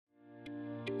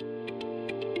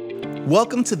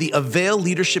Welcome to the Avail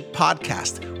Leadership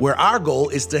Podcast, where our goal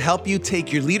is to help you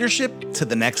take your leadership to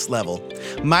the next level.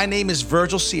 My name is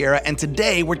Virgil Sierra, and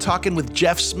today we're talking with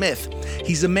Jeff Smith.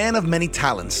 He's a man of many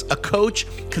talents, a coach,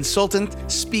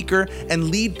 consultant, speaker, and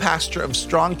lead pastor of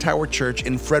Strong Tower Church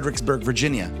in Fredericksburg,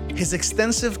 Virginia. His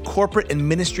extensive corporate and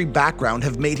ministry background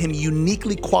have made him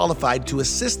uniquely qualified to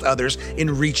assist others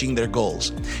in reaching their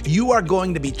goals. You are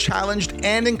going to be challenged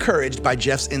and encouraged by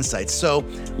Jeff's insights, so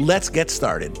let's get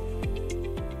started.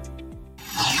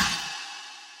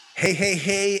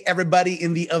 Hey, everybody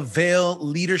in the Avail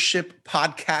Leadership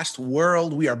Podcast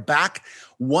world. We are back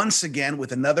once again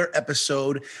with another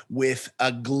episode with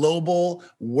a global,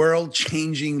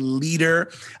 world-changing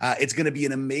leader. It's going to be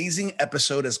an amazing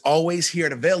episode. As always, here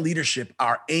at Avail Leadership,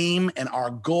 our aim and our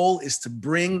goal is to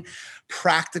bring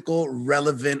practical,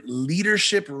 relevant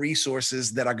leadership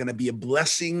resources that are going to be a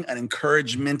blessing, an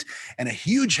encouragement, and a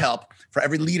huge help for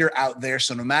every leader out there.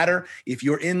 So no matter if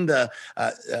you're in the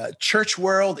church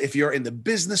world, if you're in the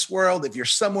business world, if you're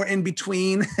somewhere in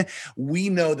between, we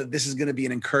know that this is going to be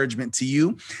an encouragement to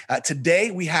you.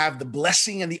 Today, we have the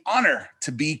blessing and the honor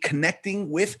to be connecting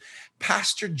with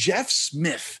Pastor Jeff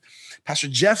Smith. Pastor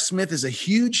Jeff Smith is a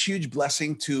huge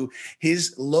blessing to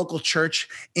his local church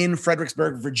in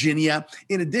Fredericksburg, Virginia.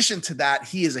 In addition to that,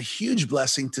 he is a huge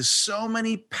blessing to so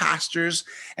many pastors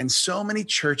and so many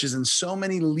churches and so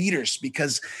many leaders,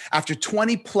 because after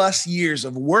 20 plus years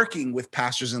of working with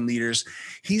pastors and leaders,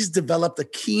 he's developed a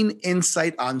keen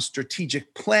insight on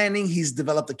strategic planning. He's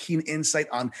developed a keen insight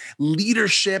on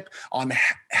leadership, on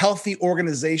healthy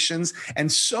organizations,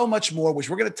 and so much more, which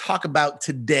we're going to talk about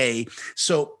today.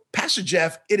 So Pastor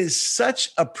Jeff, it is such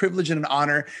a privilege and an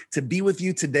honor to be with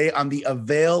you today on the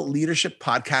Avail Leadership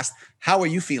Podcast. How are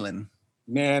you feeling?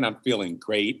 Man, I'm feeling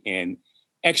great and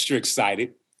extra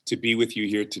excited to be with you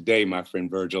here today, my friend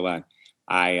Virgil.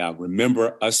 I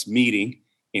remember us meeting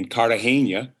in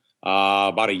Cartagena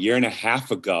about a year and a half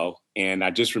ago. And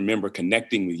I just remember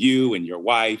connecting with you and your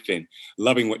wife and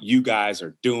loving what you guys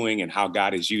are doing and how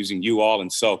God is using you all.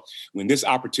 And so when this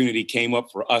opportunity came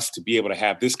up for us to be able to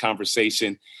have this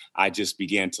conversation, I just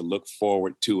began to look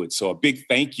forward to it. So a big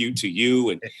thank you to you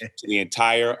and to the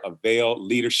entire Avail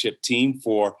leadership team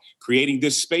for creating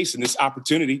this space and this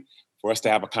opportunity for us to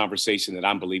have a conversation that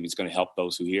I'm believing is going to help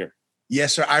those who hear.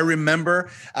 Yes, sir. I remember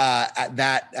at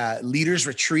that leaders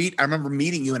retreat, I remember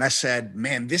meeting you and I said,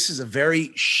 man, this is a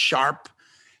very sharp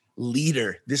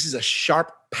leader. This is a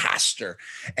sharp pastor.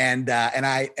 And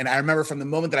I remember from the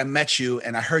moment that I met you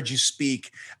and I heard you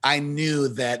speak, I knew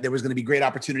that there was going to be great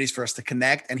opportunities for us to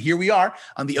connect. And here we are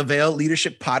on the Avail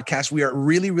Leadership Podcast. We are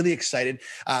really excited.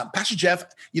 Pastor Jeff,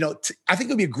 I think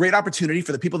it'll be a great opportunity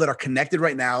for the people that are connected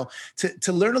right now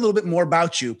to learn a little bit more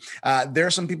about you. There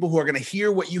are some people who are going to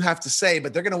hear what you have to say,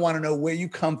 but they're going to want to know where you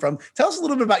come from. Tell us a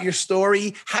little bit about your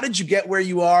story. How did you get where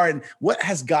you are and what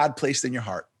has God placed in your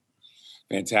heart?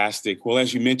 Fantastic. Well,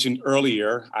 as you mentioned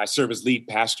earlier, I serve as lead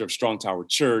pastor of Strong Tower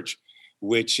Church,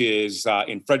 which is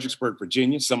in Fredericksburg,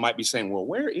 Virginia. Some might be saying, well,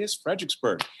 where is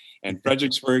Fredericksburg? And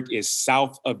Fredericksburg is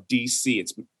south of D.C.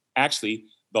 It's actually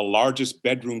the largest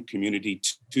bedroom community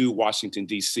to Washington,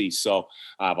 D.C. So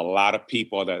I have a lot of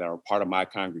people that are part of my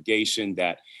congregation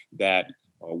that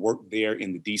work there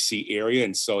in the D.C. area.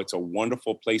 And so it's a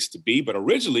wonderful place to be. But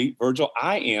originally, Virgil,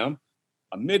 I am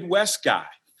a Midwest guy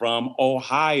from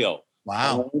Ohio.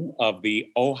 Wow. Home of the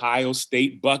Ohio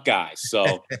State Buckeyes.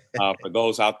 So for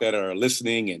those out there that are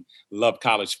listening and love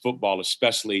college football,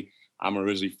 especially, I'm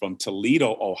originally from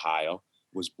Toledo, Ohio,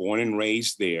 was born and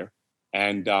raised there,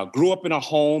 and grew up in a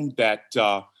home that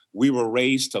we were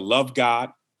raised to love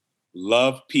God,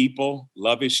 love people,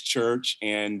 love his church.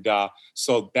 And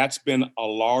so that's been a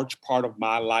large part of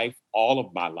my life, all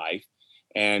of my life.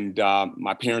 And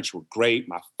my parents were great.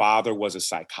 My father was a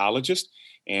psychologist.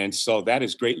 And so that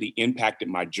has greatly impacted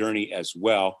my journey as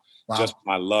well. Wow. Just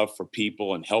my love for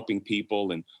people and helping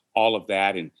people and all of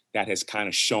that. And that has kind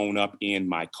of shown up in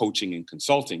my coaching and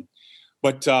consulting.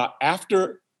 But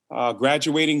after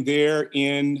graduating there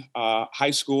in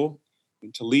high school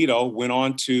in Toledo, went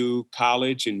on to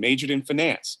college and majored in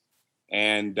finance.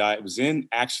 And it was in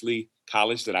actually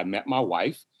college that I met my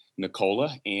wife,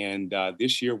 Nicola. And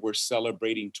this year we're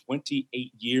celebrating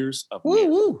 28 years of marriage.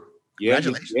 Woo.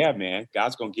 Yeah, man.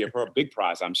 God's going to give her a big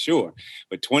prize, I'm sure.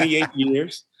 But 28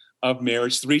 years of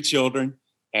marriage, 3 children,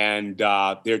 and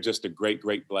they're just a great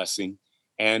blessing.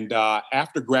 And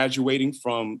after graduating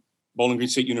from Bowling Green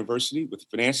State University with a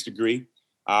finance degree,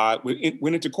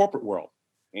 went into corporate world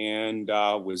and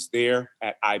was there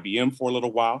at IBM for a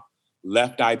little while,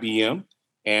 left IBM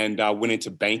and went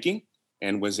into banking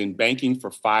and was in banking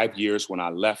for 5 years. When I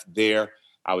left there,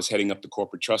 I was heading up the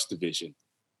corporate trust division.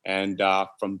 And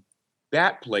from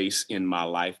that place in my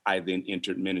life, I then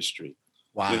entered ministry.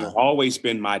 Wow. Always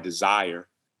been my desire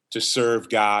to serve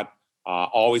God,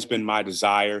 always been my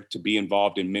desire to be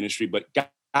involved in ministry. But God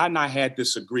and I had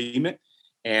this agreement,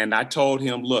 and I told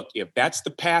him, look, if that's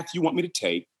the path you want me to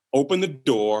take, open the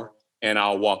door and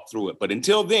I'll walk through it. But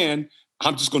until then,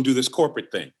 I'm just going to do this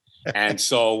corporate thing. And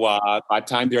so my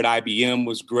time there at IBM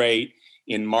was great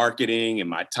in marketing, and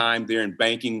my time there in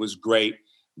banking was great.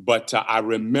 But I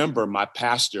remember my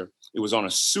pastor, it was on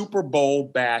a Super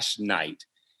Bowl bash night.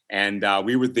 And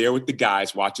we were there with the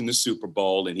guys watching the Super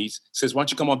Bowl. And he says, why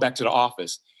don't you come on back to the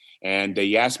office? And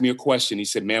he asked me a question. He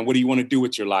said, man, what do you want to do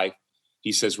with your life?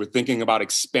 He says, we're thinking about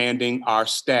expanding our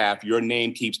staff. Your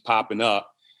name keeps popping up.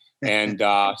 And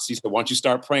he said, why don't you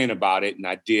start praying about it? And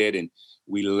I did. And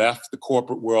we left the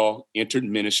corporate world, entered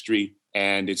ministry,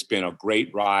 and it's been a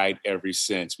great ride ever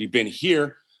since. We've been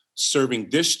here serving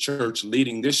this church,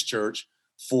 leading this church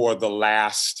for the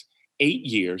last 8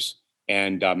 years.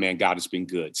 And man, God has been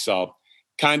good. So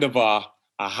kind of a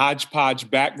hodgepodge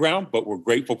background, but we're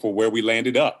grateful for where we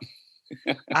landed up.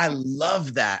 I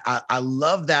love that. I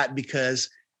love that because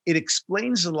it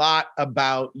explains a lot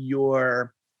about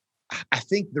I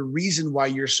think the reason why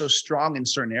you're so strong in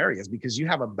certain areas, because you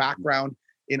have a background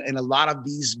in a lot of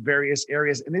these various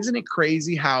areas. And isn't it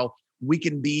crazy how we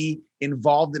can be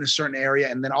involved in a certain area,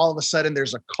 and then all of a sudden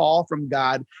there's a call from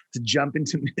God to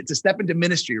step into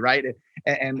ministry, right?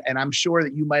 And I'm sure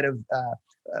that you might have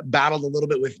battled a little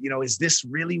bit with, is this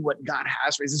really what God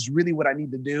has for? Is this really what I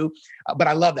need to do? But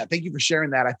I love that. Thank you for sharing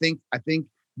that. I think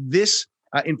this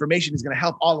information is going to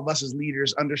help all of us as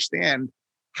leaders understand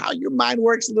how your mind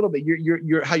works a little bit,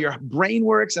 your how your brain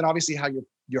works, and obviously how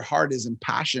your heart is and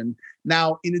passion.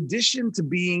 Now, in addition to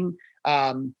being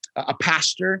a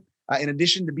pastor, in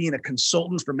addition to being a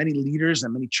consultant for many leaders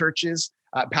and many churches,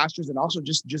 pastors, and also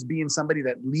just being somebody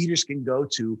that leaders can go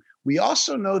to, we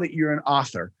also know that you're an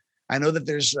author. I know that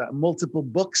there's multiple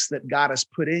books that God has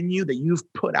put in you, that you've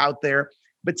put out there.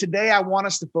 But today I want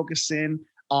us to focus in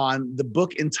on the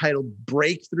book entitled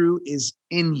Breakthrough is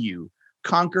in You.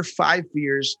 Conquer 5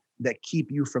 fears that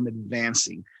keep you from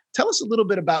advancing. Tell us a little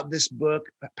bit about this book,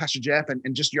 Pastor Jeff,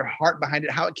 and just your heart behind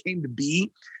it, how it came to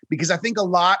be. Because I think a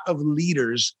lot of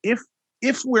leaders, if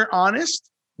we're honest,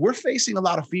 we're facing a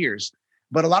lot of fears.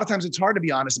 But a lot of times it's hard to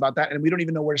be honest about that, and we don't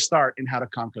even know where to start and how to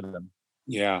conquer them.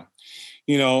 Yeah.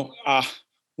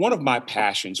 One of my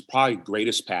passions, probably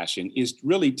greatest passion, is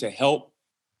really to help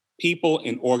people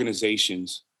and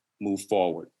organizations move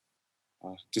forward,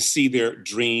 to see their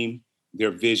dream,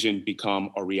 their vision become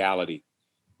a reality.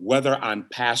 Whether I'm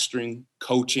pastoring,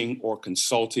 coaching, or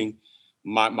consulting,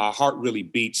 my heart really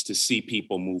beats to see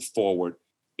people move forward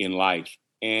in life.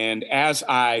 And as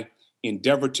I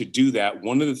endeavor to do that,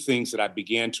 one of the things that I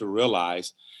began to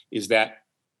realize is that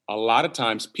a lot of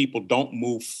times people don't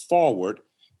move forward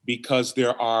because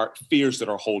there are fears that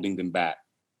are holding them back.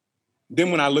 Then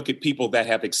when I look at people that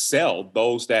have excelled,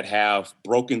 those that have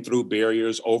broken through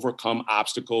barriers, overcome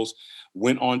obstacles,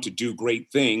 went on to do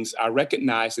great things, I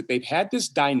recognize that they've had this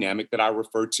dynamic that I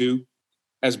refer to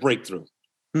as breakthrough.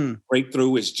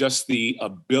 Breakthrough is just the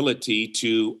ability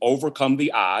to overcome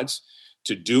the odds,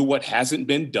 to do what hasn't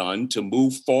been done, to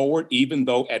move forward, even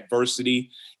though adversity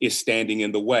is standing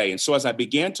in the way. And so as I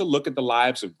began to look at the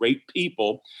lives of great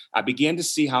people, I began to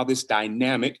see how this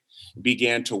dynamic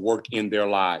began to work in their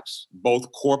lives,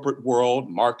 both corporate world,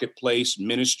 marketplace,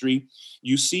 ministry.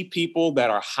 You see people that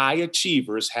are high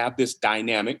achievers have this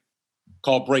dynamic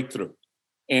called breakthrough.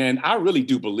 And I really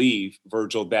do believe,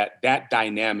 Virgil, that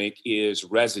dynamic is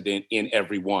resident in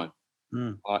everyone.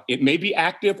 It may be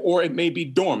active or it may be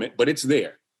dormant, but it's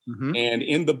there. Mm-hmm. And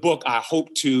in the book, I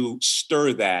hope to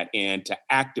stir that and to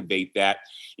activate that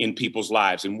in people's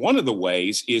lives. And one of the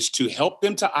ways is to help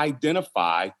them to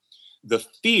identify the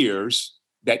fears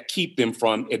that keep them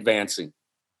from advancing.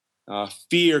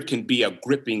 Fear can be a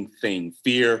gripping thing.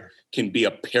 Fear can be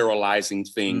a paralyzing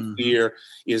thing. Mm-hmm. Fear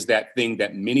is that thing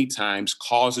that many times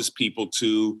causes people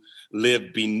to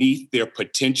live beneath their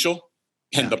potential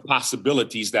and the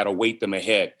possibilities that await them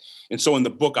ahead. And so in the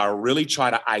book, I really try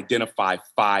to identify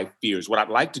 5 fears. What I'd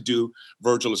like to do,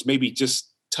 Virgil, is maybe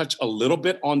just touch a little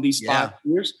bit on these 5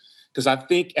 fears, because I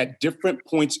think at different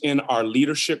points in our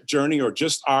leadership journey or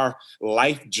just our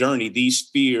life journey, these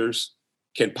fears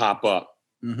can pop up.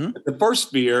 Mm-hmm. The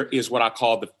first fear is what I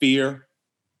call the fear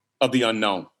of the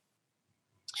unknown.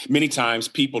 Many times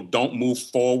people don't move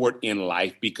forward in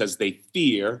life because they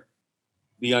fear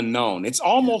the unknown. It's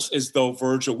almost as though,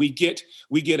 Virgil, we get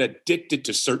addicted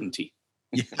to certainty.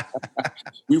 Yeah.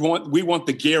 We want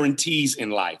the guarantees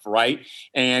in life, right?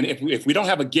 And if we don't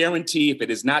have a guarantee, if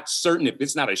it is not certain, if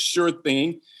it's not a sure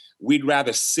thing, we'd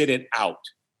rather sit it out.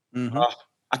 Mm-hmm.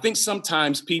 I think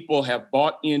sometimes people have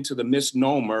bought into the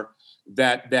misnomer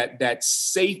that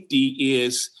safety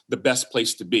is the best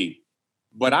place to be.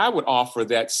 But I would offer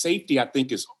that safety, I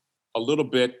think, is a little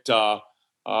bit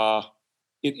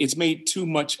it's made too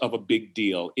much of a big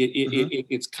deal.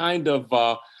 It's kind of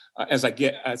as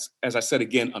I said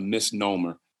again, a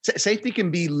misnomer. Safety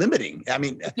can be limiting. I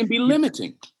mean, it can be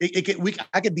limiting.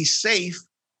 I could be safe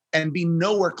and be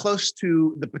nowhere close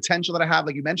to the potential that I have,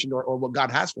 like you mentioned, or what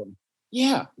God has for me.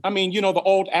 Yeah. I mean, the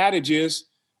old adage is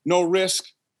no risk,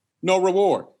 no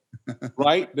reward,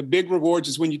 right? The big rewards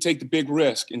is when you take the big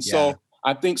risk. And so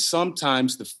I think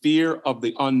sometimes the fear of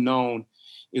the unknown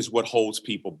is what holds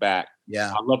people back.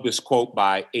 Yeah. I love this quote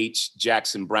by H.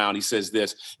 Jackson Brown. He says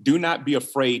this: "Do not be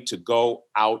afraid to go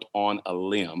out on a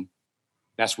limb.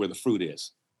 That's where the fruit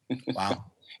is."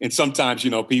 Wow. And sometimes,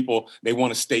 people, they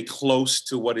want to stay close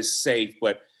to what is safe,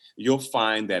 but you'll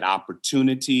find that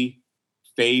opportunity,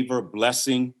 favor,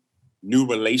 blessing, new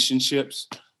relationships,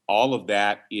 all of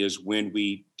that is when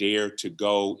we dare to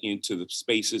go into the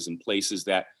spaces and places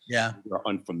that are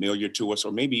unfamiliar to us,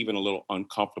 or maybe even a little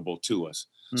uncomfortable to us.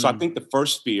 So I think the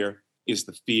first fear is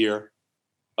the fear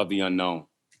of the unknown.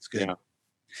 It's good.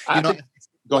 Yeah.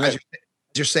 Go ahead. As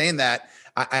you're saying that,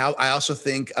 I also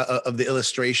think of the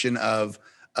illustration of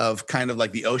kind of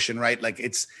like the ocean, right? Like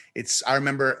it's. I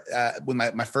remember when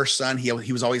my first son, he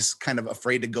was always kind of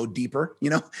afraid to go deeper,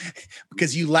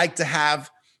 because you like to have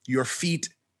your feet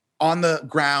on the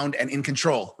ground and in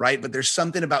control, right? But there's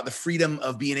something about the freedom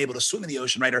of being able to swim in the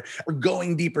ocean, right? Or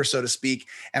going deeper, so to speak.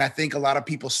 And I think a lot of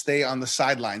people stay on the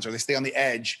sidelines, or they stay on the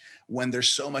edge when there's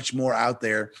so much more out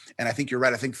there. And I think you're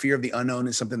right. I think fear of the unknown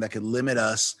is something that could limit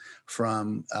us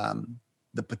from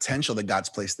the potential that God's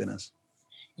placed in us.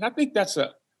 And I think that's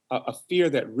a fear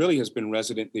that really has been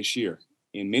resident this year.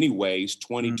 In many ways,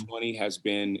 2020 has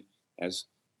been, as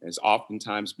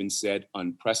oftentimes been said,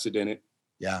 unprecedented,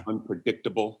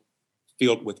 unpredictable,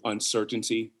 filled with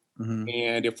uncertainty. Mm-hmm.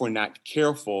 And if we're not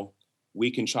careful, we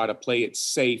can try to play it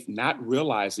safe, not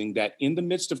realizing that in the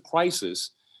midst of crisis,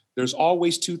 there's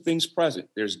always two things present.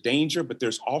 There's danger, but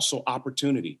there's also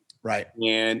opportunity. Right.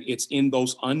 And it's in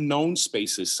those unknown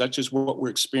spaces, such as what we're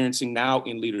experiencing now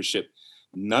in leadership.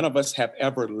 None of us have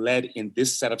ever led in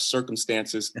this set of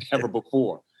circumstances ever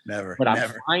before. Never. But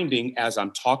I'm finding, as I'm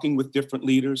talking with different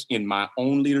leaders in my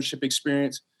own leadership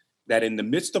experience, that in the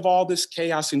midst of all this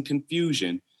chaos and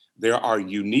confusion, there are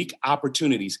unique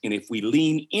opportunities. And if we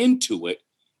lean into it,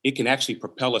 it can actually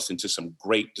propel us into some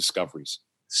great discoveries.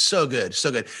 So good.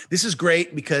 So good. This is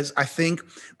great because I think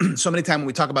so many times when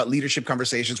we talk about leadership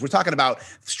conversations, we're talking about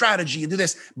strategy and do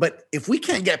this. But if we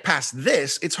can't get past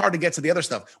this, it's hard to get to the other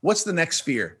stuff. What's the next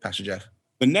fear, Pastor Jeff?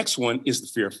 The next one is the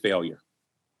fear of failure.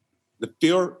 The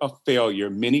fear of failure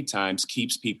many times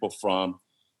keeps people from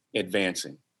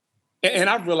advancing.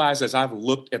 And I've realized as I've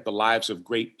looked at the lives of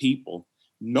great people,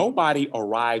 nobody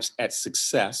arrives at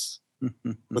success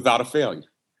without a failure.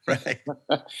 Right.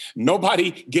 Nobody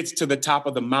gets to the top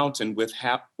of the mountain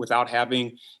without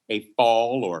having a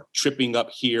fall or tripping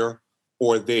up here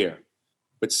or there.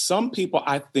 But some people,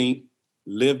 I think,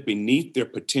 live beneath their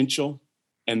potential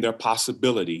and their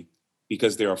possibility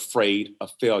because they're afraid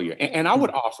of failure. And I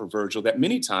would offer, Virgil, that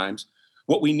many times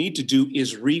what we need to do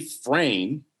is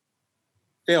reframe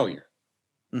failure.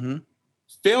 Mm-hmm.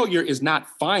 Failure is not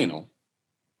final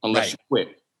unless you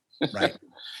quit. Right.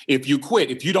 If you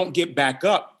quit, if you don't get back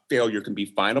up, failure can be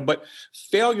final. But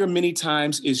failure many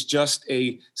times is just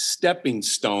a stepping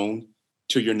stone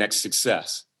to your next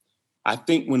success. I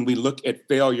think when we look at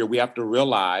failure, we have to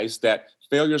realize that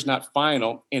failure is not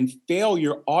final, and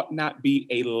failure ought not be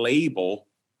a label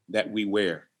that we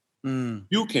wear.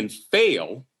 You can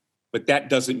fail, but that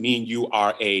doesn't mean you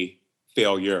are a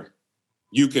failure.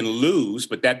 You can lose,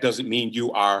 but that doesn't mean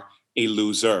you are a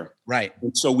loser. Right.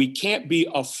 And so we can't be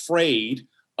afraid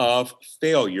of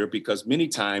failure because many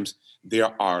times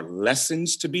there are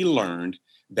lessons to be learned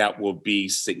that will be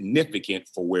significant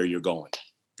for where you're going.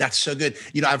 That's so good.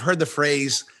 I've heard the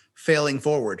phrase failing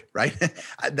forward, right?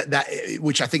 that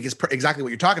which I think is exactly what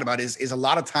you're talking about is a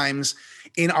lot of times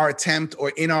in our attempt or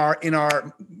in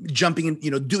our jumping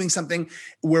in, doing something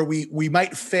where we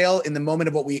might fail in the moment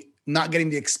of what we not getting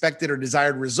the expected or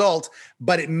desired result,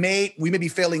 but we may be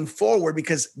failing forward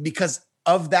because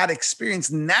of that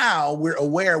experience, now we're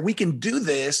aware we can do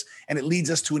this, and it leads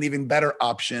us to an even better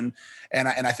option. And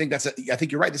I think I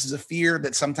think you're right. This is a fear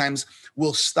that sometimes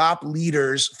will stop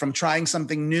leaders from trying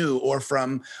something new, or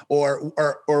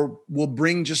will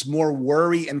bring just more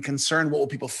worry and concern. What will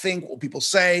people think? What will people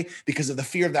say? Because of the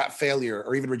fear of that failure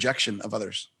or even rejection of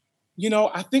others.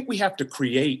 I think we have to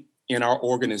create in our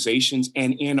organizations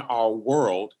and in our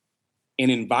world an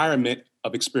environment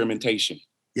of experimentation.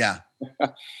 Yeah.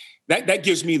 That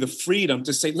gives me the freedom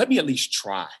to say, let me at least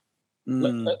try.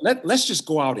 Let's just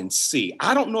go out and see.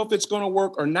 I don't know if it's going to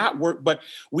work or not work, but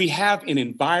we have an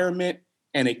environment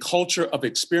and a culture of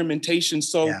experimentation.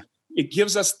 So it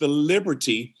gives us the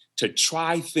liberty to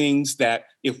try things that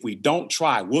if we don't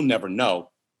try, we'll never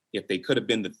know if they could have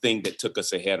been the thing that took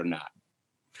us ahead or not.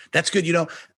 That's good.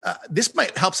 This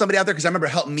might help somebody out there, because I remember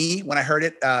it helped me when I heard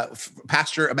it.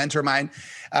 Pastor, a mentor of mine,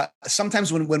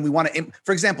 sometimes when we want to,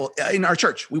 for example, in our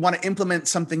church, we want to implement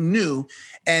something new.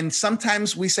 And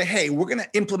sometimes we say, hey, we're going to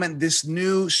implement this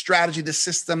new strategy, this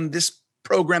system, this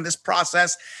program, this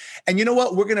process. And you know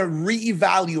what? We're going to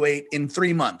reevaluate in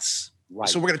 3 months. Right.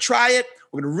 So we're going to try it.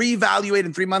 We're going to reevaluate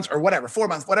in 3 months or whatever, 4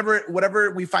 months,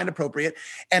 whatever we find appropriate.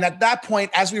 And at that point,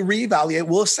 as we reevaluate,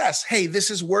 we'll assess, hey, this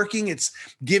is working. It's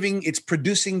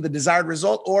producing the desired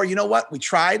result. Or you know what? We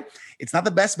tried. It's not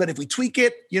the best, but if we tweak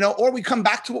it, or we come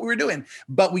back to what we were doing,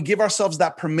 but we give ourselves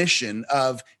that permission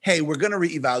of, hey, we're going to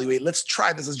reevaluate. Let's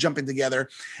try this. Let's jump in together.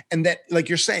 And that, like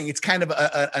you're saying, it's kind of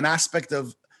an aspect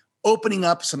of opening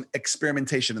up some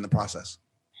experimentation in the process.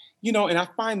 And I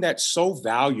find that so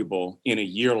valuable in a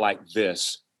year like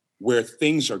this, where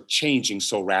things are changing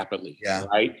so rapidly,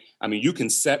 right? I mean, you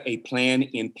can set a plan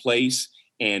in place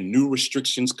and new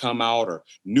restrictions come out, or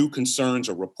new concerns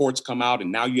or reports come out,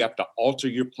 and now you have to alter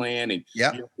your plan and you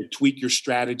have to tweak your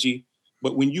strategy.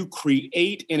 But when you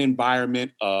create an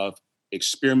environment of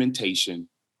experimentation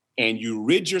and you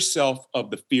rid yourself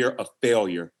of the fear of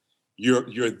failure,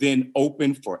 you're then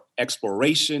open for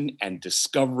exploration and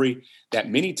discovery that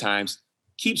many times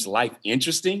keeps life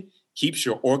interesting, keeps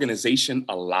your organization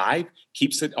alive,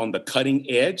 keeps it on the cutting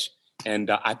edge. And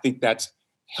I think that's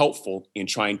helpful in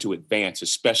trying to advance,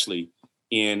 especially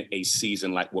in a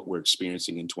season like what we're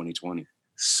experiencing in 2020.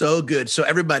 So good. So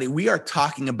everybody, we are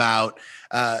talking about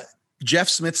Jeff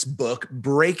Smith's book,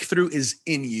 Breakthrough is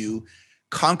in You.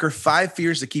 Conquer 5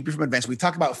 fears to keep you from advancing. We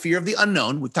talked about fear of the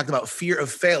unknown. We've talked about fear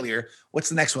of failure. What's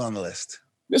the next one on the list?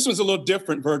 This one's a little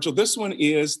different, Virgil. This one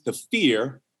is the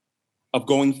fear of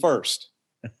going first.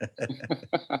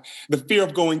 The fear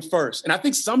of going first. And I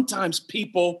think sometimes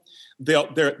people,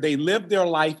 they live their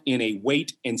life in a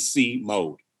wait and see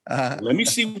mode. Let me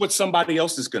see what somebody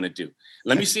else is going to do.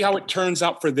 Let me see how it turns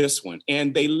out for this one.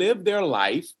 And they live their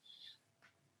life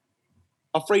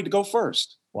afraid to go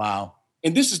first. Wow.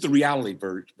 And this is the reality,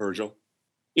 Virgil.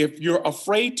 If you're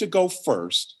afraid to go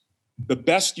first, the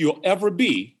best you'll ever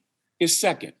be is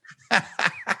second.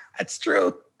 That's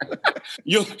true.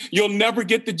 You'll never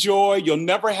get the joy. You'll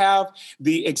never have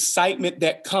the excitement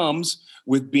that comes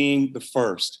with being the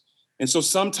first. And so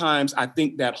sometimes I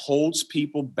think that holds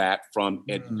people back from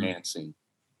advancing.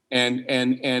 And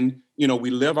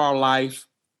we live our life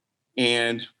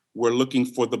and we're looking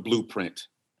for the blueprint.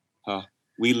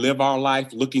 We live our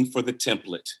life looking for the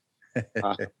template.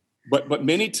 But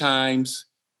many times,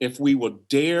 if we will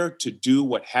dare to do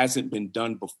what hasn't been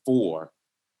done before,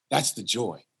 that's the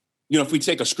joy. If we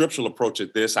take a scriptural approach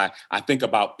at this, I think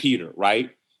about Peter,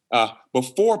 right?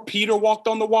 Before Peter walked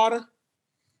on the water,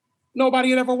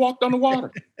 nobody had ever walked on the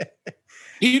water.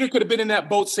 Peter could have been in that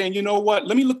boat saying, you know what?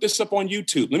 Let me look this up on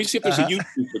YouTube. Let me see if there's a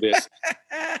YouTube for this.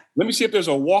 Let me see if there's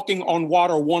a walking on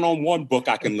water one-on-one book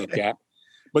I can look at.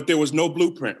 But there was no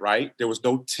blueprint, right? There was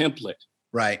no template.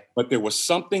 Right. But there was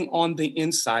something on the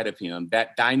inside of him,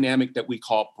 that dynamic that we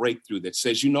call breakthrough, that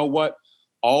says, you know what?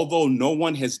 Although no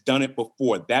one has done it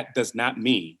before, that does not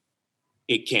mean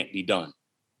it can't be done.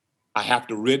 I have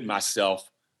to rid myself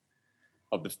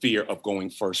of the fear of going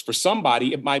first. For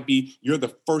somebody, it might be you're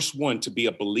the first one to be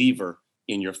a believer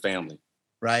in your family.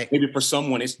 Right. Maybe for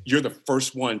someone, you're the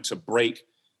first one to break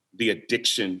the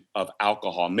addiction of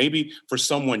alcohol. Maybe for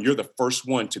someone, you're the first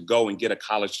one to go and get a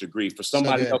college degree. For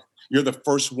somebody else, you're the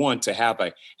first one to have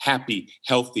a happy,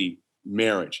 healthy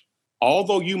marriage.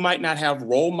 Although you might not have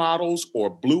role models or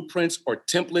blueprints or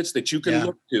templates that you can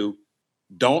look to,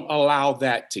 don't allow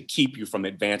that to keep you from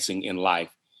advancing in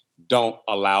life. Don't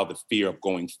allow the fear of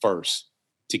going first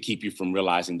to keep you from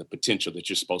realizing the potential that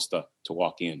you're supposed to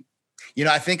walk in.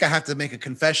 I think I have to make a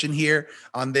confession here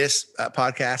on this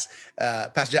podcast.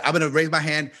 Pastor Jeff, I'm going to raise my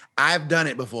hand. I've done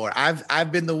it before.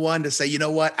 I've been the one to say, you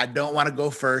know what? I don't want to go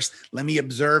first. Let me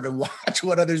observe and watch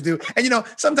what others do. And,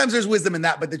 sometimes there's wisdom in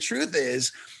that. But the truth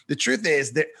is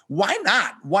that why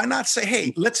not? Why not say,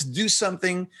 hey, let's do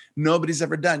something nobody's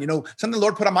ever done? Something the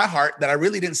Lord put on my heart that I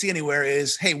really didn't see anywhere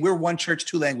is, hey, we're one church,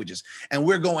 two languages. And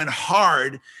we're going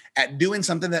hard at doing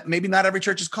something that maybe not every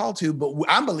church is called to, but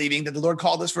I'm believing that the Lord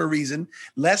called us for a reason.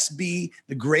 Let's be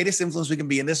the greatest influence we can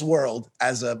be in this world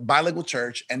as a bilingual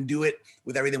church and do it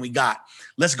with everything we got.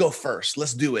 Let's go first.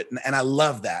 Let's do it. And I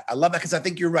love that. I love that because I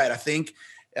think you're right. I think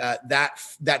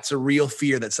that's a real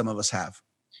fear that some of us have.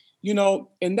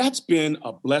 And that's been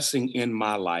a blessing in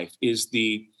my life is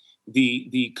the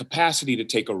capacity to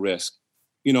take a risk.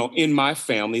 In my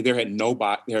family, there had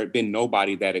been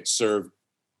nobody that had served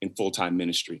in full-time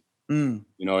ministry.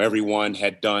 Everyone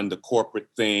had done the corporate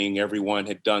thing. Everyone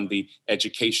had done the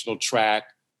educational track.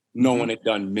 No one had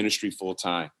done ministry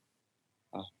full-time.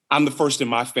 I'm the first in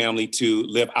my family to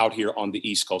live out here on the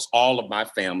East Coast. All of my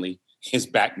family is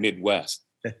back Midwest.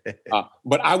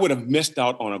 But I would have missed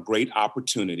out on a great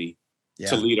opportunity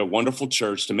to lead a wonderful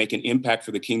church, to make an impact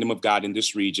for the kingdom of God in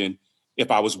this region if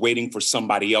I was waiting for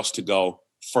somebody else to go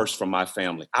first from my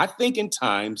family. I think in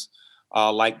times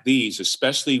like these,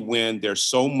 especially when there's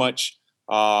so much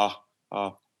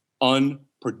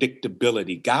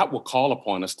unpredictability, God will call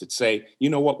upon us to say, you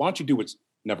know what, why don't you do what's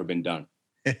never been done?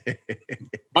 Why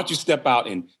don't you step out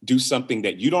and do something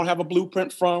that you don't have a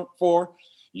blueprint for,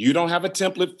 you don't have a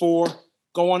template for,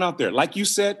 go on out there. Like you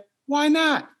said, why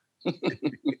not?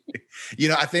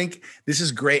 I think this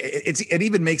is great. It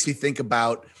even makes me think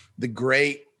about the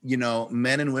great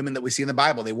men and women that we see in the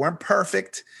Bible. They weren't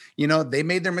perfect. They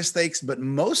made their mistakes, but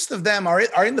most of them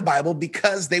are in the Bible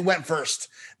because they went first.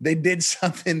 They did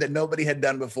something that nobody had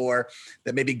done before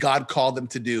that maybe God called them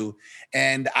to do.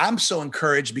 And I'm so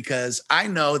encouraged because I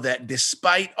know that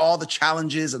despite all the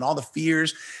challenges and all the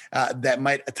fears that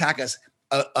might attack us,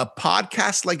 a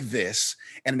podcast like this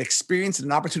and an experience and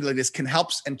an opportunity like this can help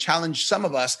and challenge some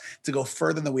of us to go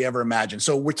further than we ever imagined.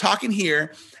 So we're talking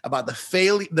here about the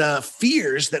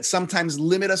fears that sometimes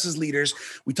limit us as leaders.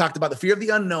 We talked about the fear of the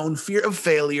unknown, fear of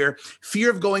failure, fear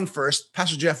of going first.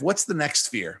 Pastor Jeff, what's the next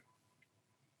fear?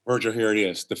 Virgil, here it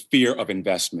is. The fear of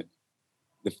investment.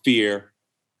 The fear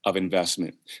of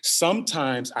investment.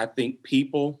 Sometimes I think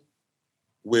people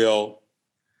will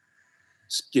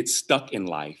get stuck in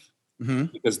life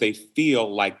because they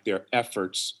feel like their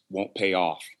efforts won't pay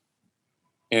off.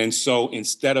 And so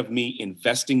instead of me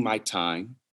investing my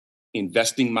time,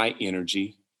 investing my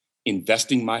energy,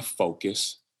 investing my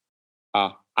focus,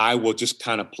 I will just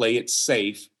kind of play it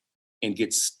safe and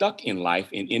get stuck in life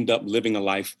and end up living a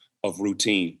life of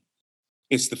routine.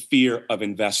 It's the fear of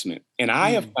investment. And I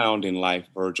have found in life,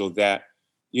 Virgil, that,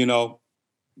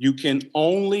 you can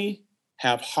only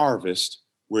have harvest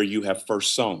where you have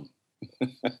first sown.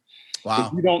 Wow.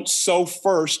 If you don't sow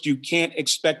first, you can't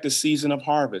expect a season of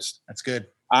harvest. That's good.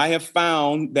 I have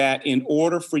found that in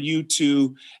order for you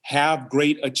to have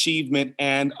great achievement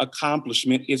and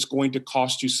accomplishment, it's going to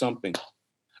cost you something.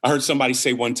 I heard somebody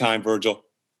say one time, Virgil,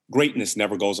 greatness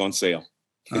never goes on sale.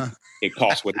 It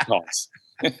costs what it costs.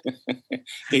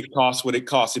 It costs what it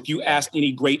costs. If you ask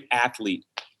any great athlete,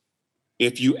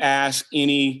 if you ask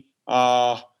any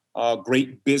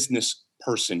great business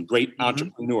person, great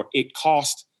entrepreneur, it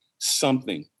costs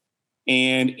something.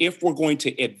 And if we're going to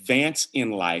advance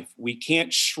in life, we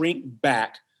can't shrink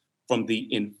back from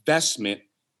the investment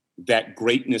that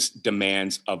greatness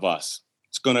demands of us.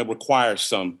 It's going to require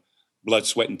some blood,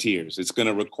 sweat, and tears. It's going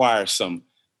to require some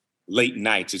late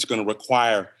nights. It's going to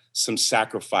require some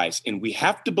sacrifice. And we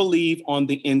have to believe on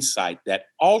the inside that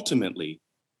ultimately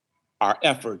our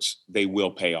efforts, they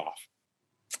will pay off.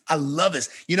 I love this.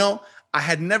 I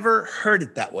had never heard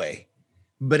it that way,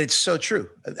 but it's so true.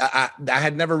 I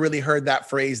had never really heard that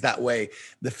phrase that way,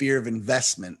 the fear of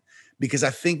investment, because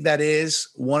I think that is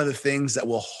one of the things that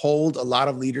will hold a lot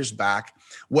of leaders back,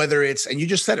 whether it's, and you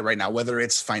just said it right now, whether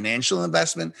it's financial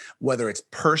investment, whether it's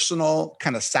personal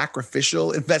kind of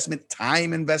sacrificial investment,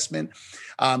 time investment.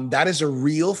 That is a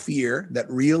real fear that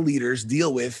real leaders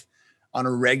deal with on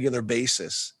a regular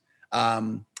basis.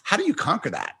 How do you conquer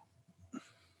that?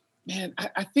 Man,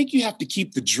 I think you have to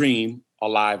keep the dream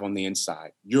alive on the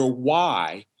inside. Your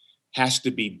why has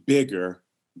to be bigger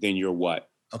than your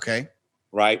what. Okay.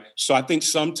 Right? So I think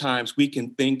sometimes we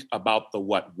can think about the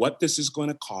what this is going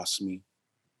to cost me,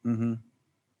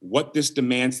 what this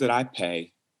demands that I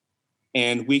pay,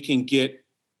 and we can get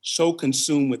so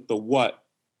consumed with the what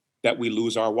that we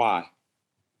lose our why.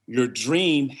 Your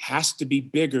dream has to be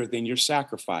bigger than your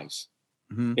sacrifice.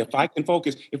 If I can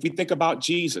focus, if we think about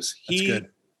Jesus, he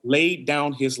laid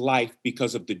down his life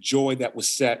because of the joy that was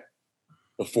set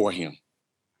before him.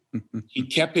 He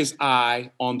kept his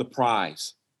eye on the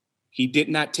prize. He did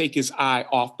not take his eye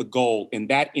off the goal, and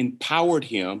that empowered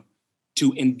him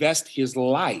to invest his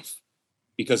life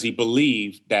because he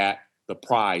believed that the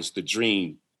prize, the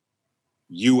dream,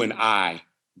 you and I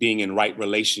being in right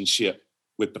relationship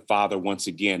with the Father once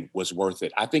again was worth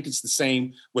it. I think it's the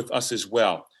same with us as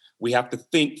well. We have to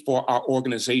think for our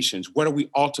organizations. What are we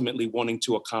ultimately wanting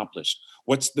to accomplish?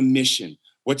 What's the mission?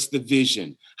 What's the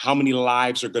vision? How many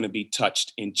lives are going to be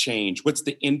touched and changed? What's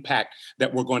the impact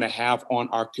that we're going to have on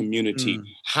our community?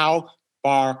 How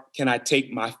far can I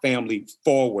take my family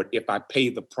forward if I pay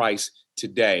the price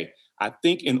today? I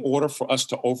think in order for us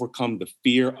to overcome the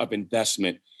fear of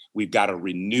investment, we've got to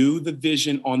renew the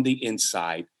vision on the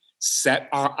inside, set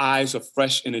our eyes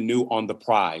afresh and anew on the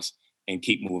prize, and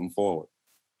keep moving forward.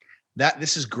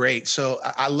 This is great. So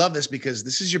I love this because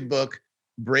this is your book,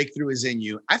 Breakthrough is in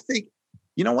You. I think,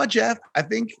 you know what, Jeff? I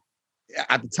think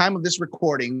at the time of this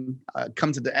recording,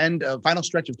 come to the end of final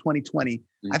stretch of 2020,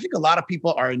 I think a lot of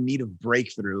people are in need of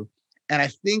breakthrough. And I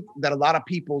think that a lot of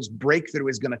people's breakthrough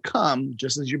is going to come,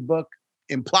 just as your book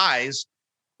implies,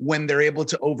 when they're able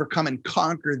to overcome and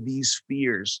conquer these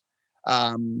fears.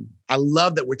 I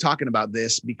love that we're talking about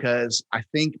this because I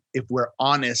think if we're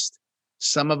honest,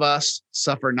 some of us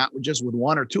suffer not just with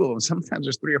one or two of them. Sometimes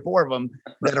there's 3 or 4 of them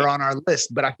that are on our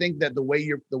list. But I think that the way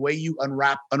you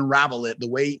unravel it, the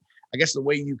way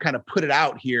you kind of put it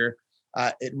out here,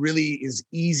 it really is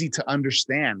easy to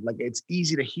understand. Like, it's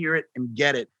easy to hear it and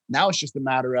get it. Now it's just a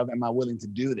matter of, am I willing to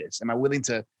do this? Am I willing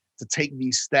to take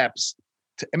these steps?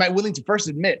 Am I willing to first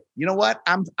admit, you know what,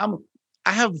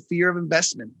 I have a fear of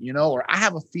investment, or I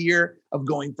have a fear of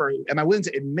going for. Am I willing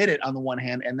to admit it on the one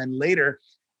hand, and then later,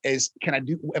 am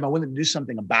I willing to do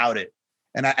something about it?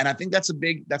 And I think that's a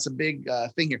big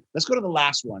thing here. Let's go to the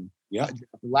last one. Yeah.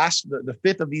 The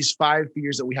fifth of these 5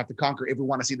 fears that we have to conquer if we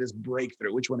want to see this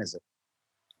breakthrough. Which one is it?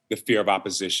 The fear of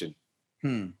opposition.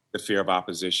 The fear of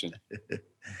opposition.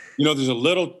 There's a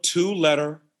little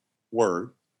 2-letter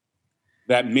word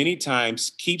that many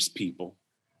times keeps people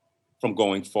from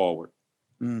going forward.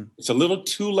 It's a little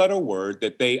 2-letter word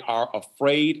that they are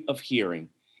afraid of hearing.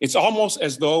 It's almost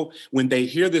as though when they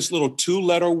hear this little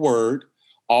 2-letter word,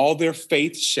 all their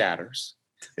faith shatters,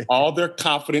 all their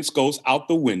confidence goes out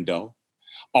the window,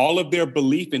 all of their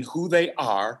belief in who they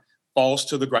are falls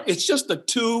to the ground. It's just a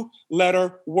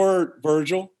 2-letter word,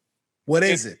 Virgil. What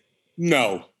is it?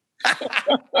 No.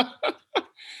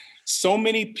 So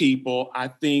many people, I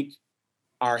think,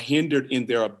 are hindered in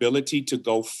their ability to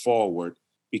go forward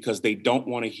because they don't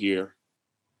want to hear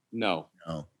no.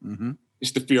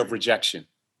 It's the fear of rejection.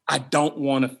 I don't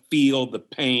want to feel the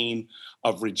pain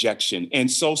of rejection.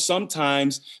 And so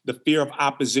sometimes the fear of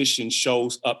opposition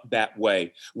shows up that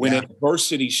way. When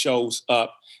adversity shows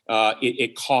up,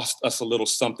 it costs us a little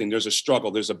something. There's a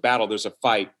struggle, there's a battle, there's a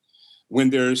fight. When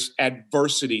there's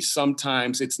adversity,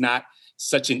 sometimes it's not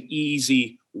such an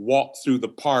easy walk through the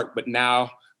park, but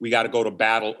now we got to go to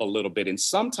battle a little bit. And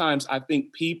sometimes I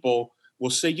think people will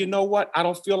say, you know what? I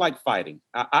don't feel like fighting.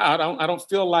 I don't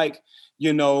feel like,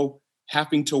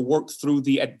 having to work through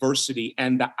the adversity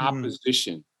and the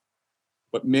opposition.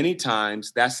 But many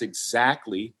times that's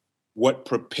exactly what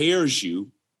prepares you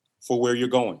for where you're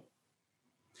going.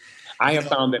 I have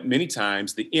found that many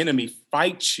times the enemy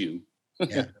fights you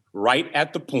right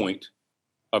at the point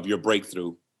of your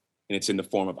breakthrough, and it's in the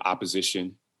form of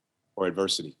opposition or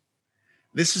adversity.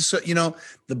 This is so,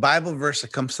 the Bible verse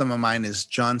that comes to my mind is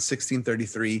John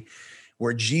 16:33,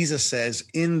 where Jesus says,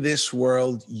 in this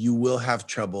world, you will have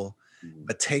trouble,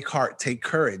 but take heart, take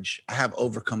courage. I have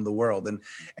overcome the world. And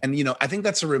I think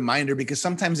that's a reminder, because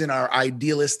sometimes in our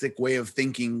idealistic way of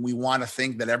thinking, we want to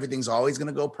think that everything's always going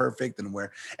to go perfect and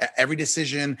where every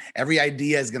decision, every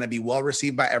idea is going to be well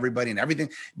received by everybody and everything.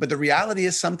 But the reality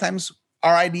is sometimes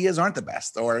our ideas aren't the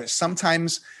best, or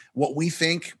sometimes what we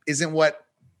think isn't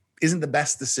the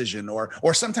best decision,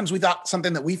 or sometimes we thought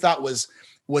something that we thought was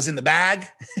in the bag.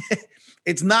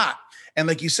 It's not. And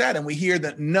like you said, and we hear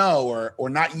that no, or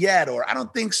not yet, or I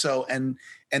don't think so. And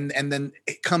then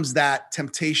it comes that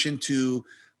temptation to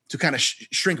kind of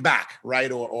shrink back,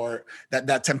 right? Or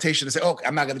that temptation to say, oh,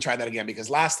 I'm not going to try that again because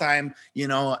last time,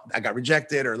 I got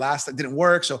rejected, or last it didn't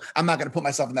work. So I'm not going to put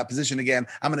myself in that position again.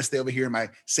 I'm going to stay over here in my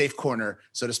safe corner,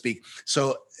 so to speak.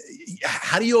 So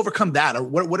how do you overcome that? Or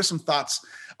what are some thoughts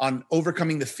on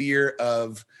overcoming the fear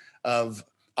of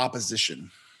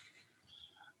opposition?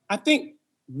 I think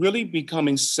really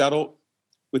becoming settled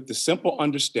with the simple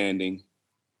understanding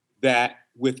that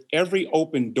with every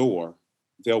open door,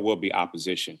 there will be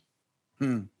opposition.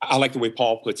 I like the way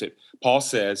Paul puts it. Paul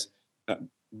says,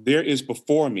 there is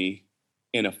before me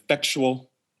an effectual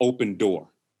open door,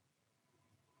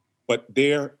 but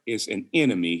there is an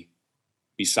enemy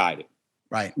beside it.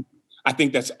 Right. I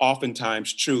think that's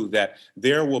oftentimes true, that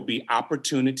there will be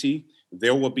opportunity,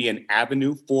 there will be an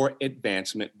avenue for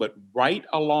advancement, but right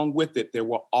along with it, there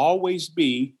will always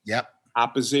be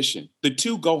opposition. The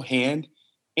two go hand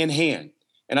in hand.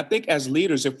 And I think as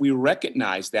leaders, if we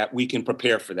recognize that, we can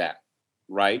prepare for that,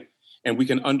 right? And we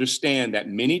can understand that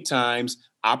many times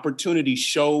opportunity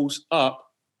shows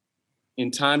up in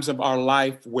times of our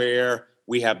life where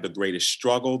we have the greatest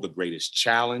struggle, the greatest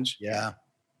challenge. Yeah.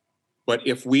 But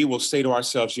if we will say to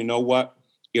ourselves, you know what,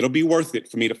 it'll be worth it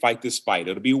for me to fight this fight.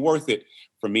 It'll be worth it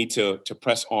for me to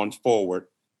press on forward.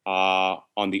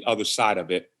 On the other side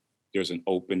of it, there's an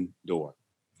open door.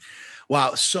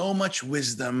 Wow. So much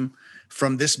wisdom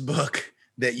from this book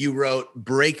that you wrote.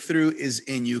 Breakthrough is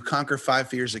in you. Conquer 5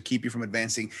 fears that keep you from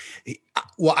advancing.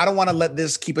 Well, I don't want to let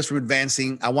this keep us from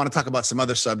advancing. I want to talk about some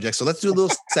other subjects. So let's do a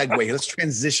little segue here. Let's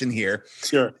transition here.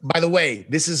 Sure. By the way,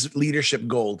 this is leadership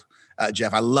gold,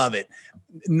 Jeff. I love it.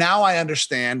 Now I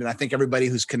understand, and I think everybody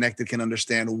who's connected can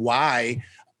understand why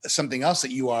something else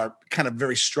that you are kind of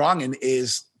very strong in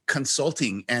is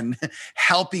consulting and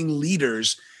helping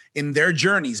leaders in their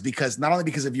journeys, because not only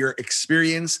because of your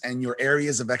experience and your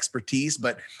areas of expertise,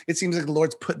 but it seems like the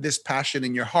Lord's put this passion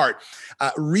in your heart.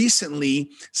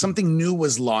 Recently, something new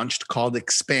was launched called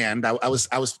Expand. I was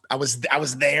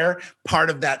there, part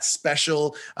of that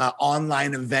special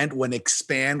online event when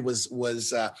Expand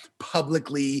was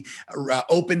publicly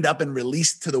opened up and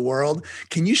released to the world.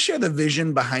 Can you share the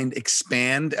vision behind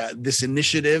Expand, this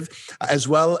initiative, as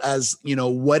well as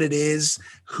what it is?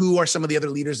 Who are some of the other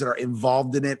leaders that are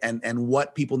involved in it, and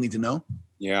what people need to know?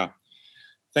 Yeah.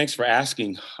 Thanks for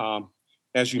asking.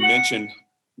 As you mentioned,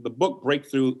 the book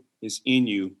Breakthrough is in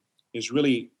You is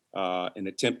really an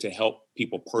attempt to help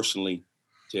people personally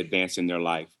to advance in their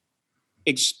life.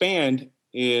 Expand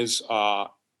is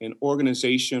an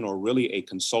organization, or really a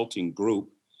consulting group,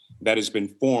 that has been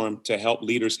formed to help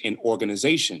leaders in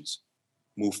organizations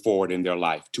move forward in their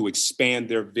life, to expand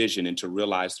their vision and to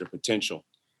realize their potential.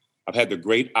 I've had the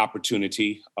great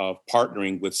opportunity of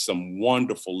partnering with some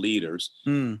wonderful leaders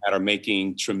that are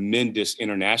making tremendous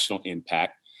international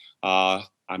impact.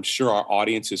 I'm sure our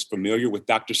audience is familiar with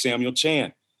Dr. Samuel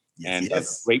Chan and the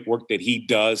great work that he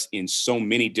does in so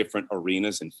many different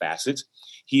arenas and facets.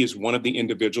 He is one of the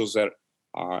individuals that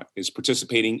is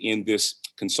participating in this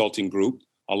consulting group,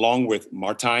 along with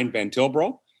Martijn van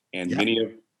Tilbroek. And many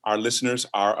of our listeners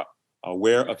are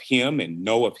aware of him and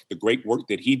know of the great work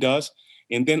that he does.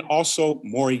 And then also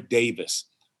Maury Davis,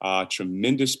 a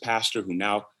tremendous pastor who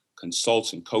now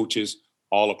consults and coaches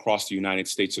all across the United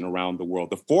States and around the world.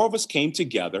 The four of us came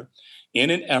together in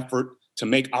an effort to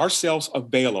make ourselves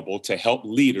available to help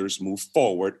leaders move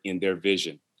forward in their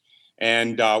vision.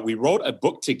 And we wrote a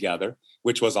book together,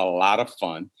 which was a lot of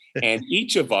fun. And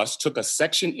each of us took a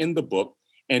section in the book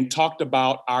and talked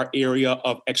about our area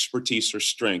of expertise or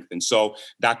strength. And so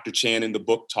Dr. Chan in the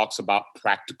book talks about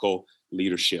practical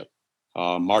leadership.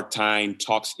 Martijn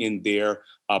talks in there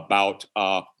about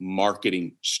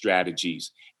marketing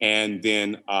strategies. And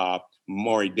then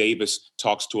Maury Davis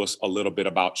talks to us a little bit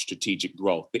about strategic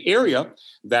growth. The area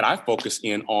that I focus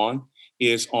in on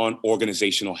is on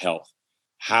organizational health,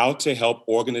 how to help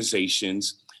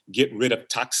organizations get rid of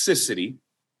toxicity,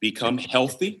 become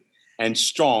healthy and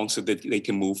strong so that they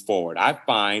can move forward. I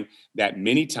find that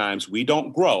many times we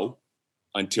don't grow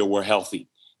until we're healthy.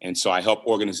 And so I help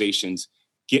organizations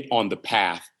get on the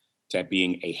path to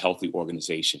being a healthy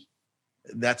organization.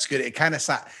 That's good. It kind of,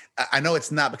 I know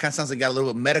it's not, but kind of sounds like you got a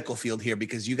little bit medical field here,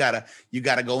 because you gotta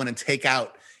go in and take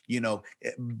out,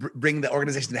 bring the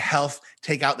organization to health,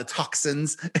 take out the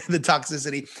toxins, the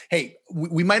toxicity. Hey,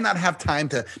 we might not have time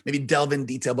to maybe delve in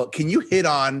detail, but can you hit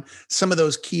on some of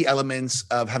those key elements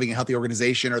of having a healthy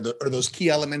organization, or those key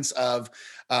elements of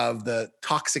the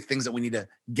toxic things that we need to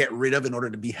get rid of in order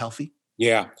to be healthy?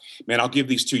 Yeah, man, I'll give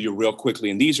these to you real quickly.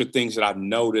 And these are things that I've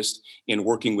noticed in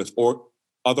working with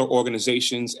other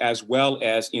organizations, as well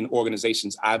as in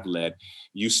organizations I've led.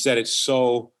 You said it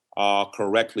so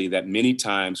correctly that many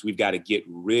times we've got to get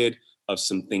rid of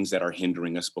some things that are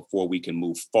hindering us before we can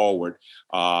move forward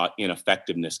in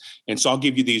effectiveness. And so I'll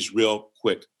give you these real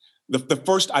quick. The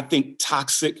first, I think,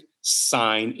 toxic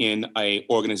sign in an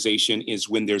organization is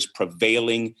when there's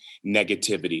prevailing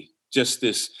negativity, just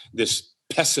this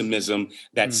pessimism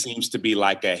that seems to be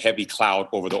like a heavy cloud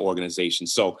over the organization.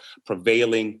 So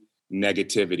prevailing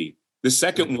negativity. The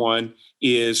second one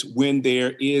is when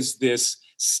there is this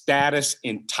status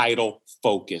and title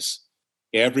focus.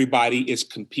 Everybody is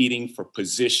competing for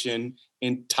position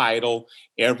and title.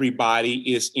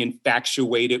 Everybody is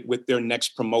infatuated with their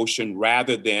next promotion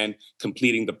rather than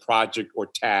completing the project or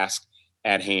task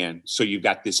at hand. So you've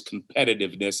got this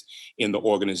competitiveness in the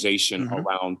organization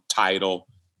around title,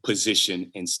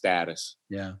 position, and status.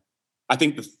 Yeah. I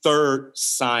think the third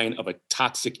sign of a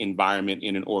toxic environment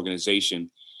in an organization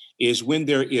is when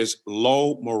there is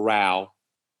low morale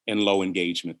and low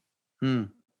engagement,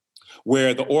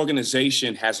 where the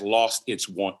organization has lost its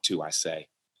want to, I say.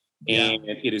 And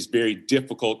it is very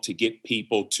difficult to get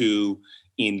people to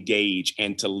engage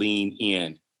and to lean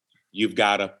in. You've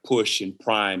got to push and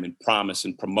prime and promise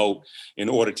and promote in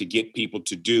order to get people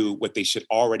to do what they should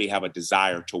already have a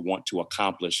desire to want to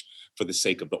accomplish for the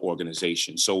sake of the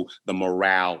organization. So the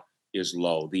morale is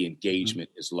low, the engagement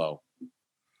is low.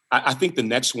 I think the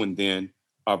next one then,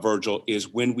 Virgil, is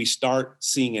when we start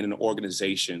seeing in an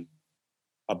organization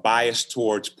a bias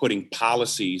towards putting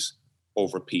policies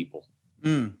over people.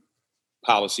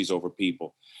 Policies over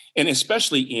people. And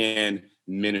especially in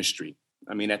ministry.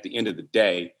 I mean, at the end of the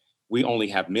day, we only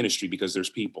have ministry because there's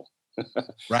people.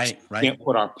 Right. We can't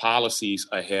put our policies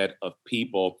ahead of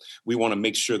people. We want to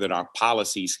make sure that our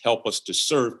policies help us to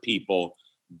serve people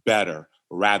better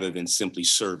rather than simply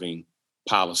serving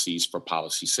policies for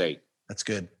policy's sake. That's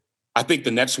good. I think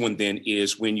the next one then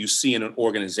is when you see in an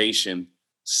organization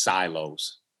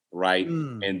silos, right?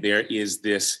 And there is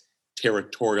this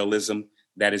territorialism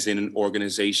that is in an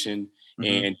organization,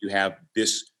 and you have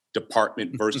this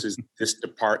department versus this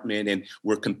department, and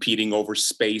we're competing over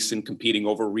space and competing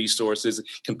over resources,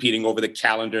 competing over the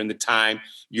calendar and the time.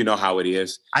 You know how it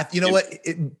is.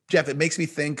 Jeff, it makes me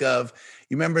think of,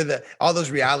 you remember all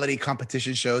those reality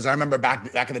competition shows? I remember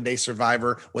back in the day,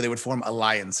 Survivor, where they would form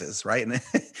alliances, right?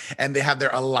 And they have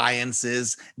their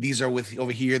alliances. These are with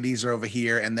over here, these are over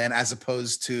here. And then as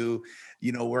opposed to,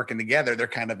 working together, they're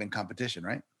kind of in competition,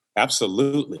 right?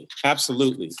 Absolutely.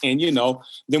 And,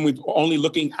 then we're only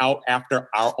looking out after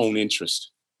our own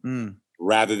interest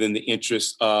rather than the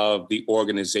interest of the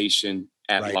organization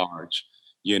at large.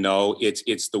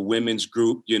 It's the women's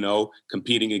group,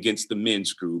 competing against the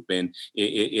men's group. And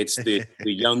it's the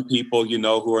young people,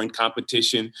 who are in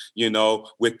competition,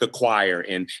 with the choir.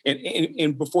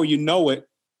 And before you know it,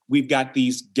 we've got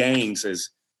these gangs,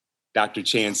 as Dr.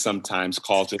 Chan sometimes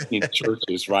calls it, in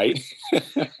churches, right?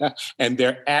 And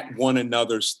they're at one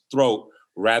another's throat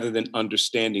rather than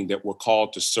understanding that we're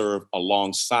called to serve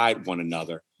alongside one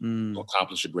another to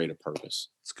accomplish a greater purpose.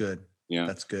 It's good. Yeah.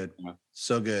 That's good. Yeah.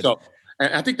 So good. So,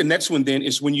 and I think the next one then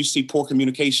is when you see poor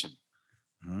communication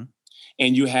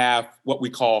and you have what we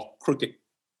call crooked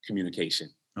communication,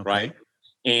 right?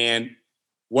 And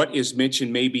what is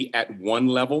mentioned maybe at one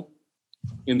level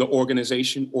in the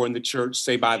organization or in the church,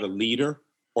 say by the leader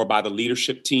or by the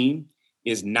leadership team,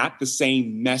 is not the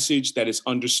same message that is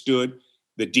understood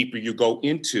the deeper you go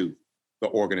into the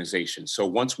organization. So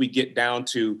once we get down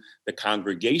to the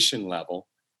congregation level,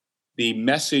 the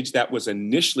message that was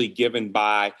initially given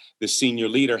by the senior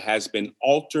leader has been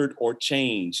altered or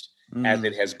changed as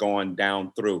it has gone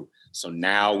down through. So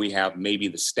now we have maybe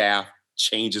the staff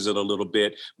changes it a little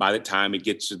bit. By the time it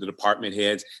gets to the department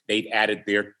heads, they've added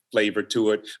their flavor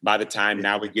to it. By the time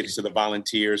now it gets to the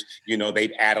volunteers,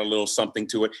 they've added a little something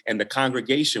to it. And the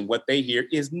congregation, what they hear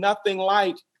is nothing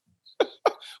like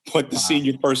what the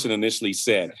senior person initially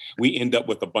said. We end up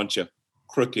with a bunch of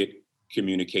crooked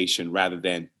communication rather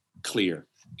than clear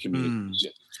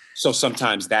communication. So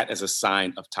sometimes that is a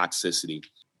sign of toxicity.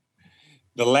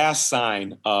 The last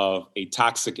sign of a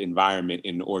toxic environment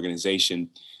in an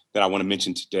organization that I want to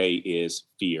mention today is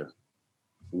fear.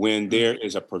 When there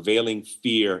is a prevailing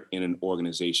fear in an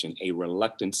organization, a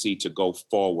reluctancy to go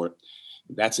forward,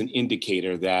 that's an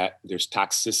indicator that there's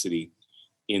toxicity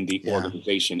in the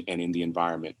organization and in the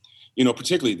environment.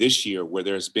 Particularly this year where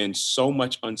there's been so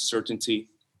much uncertainty,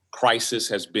 crisis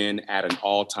has been at an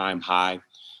all-time high.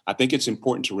 I think it's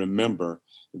important to remember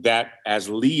that as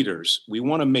leaders, we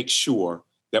want to make sure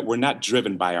that we're not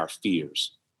driven by our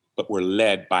fears, but we're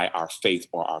led by our faith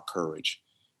or our courage.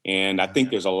 And I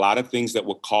think there's a lot of things that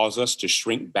will cause us to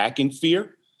shrink back in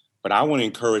fear, but I want to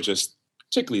encourage us,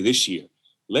 particularly this year,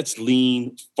 let's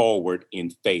lean forward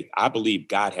in faith. I believe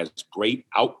God has great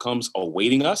outcomes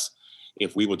awaiting us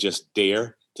if we will just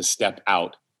dare to step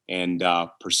out and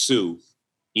pursue,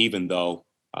 even though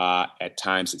at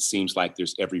times it seems like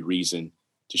there's every reason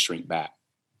to shrink back.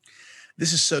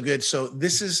 This is so good. So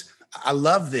I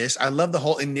love this. I love the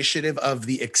whole initiative of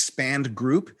the Expand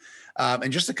group.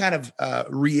 And just to kind of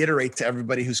reiterate to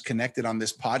everybody who's connected on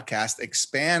this podcast,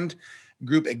 Expand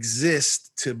group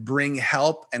exists to bring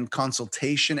help and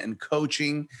consultation and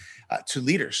coaching to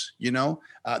leaders.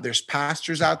 There's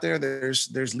pastors out there.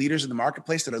 There's leaders in the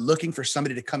marketplace that are looking for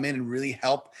somebody to come in and really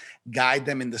help guide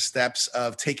them in the steps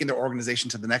of taking their organization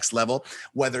to the next level,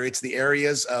 whether it's the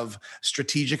areas of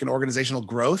strategic and organizational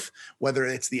growth, whether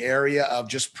it's the area of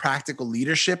just practical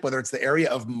leadership, whether it's the area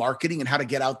of marketing and how to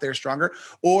get out there stronger,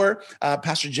 or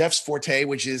Pastor Jeff's forte,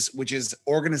 which is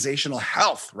organizational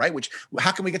health, right?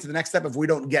 How can we get to the next step if we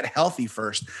don't get healthy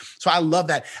first? So I love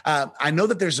that. I know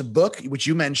that there's a book which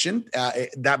you mentioned.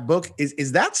 That book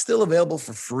is that still available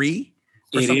for free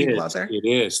for some people out there? It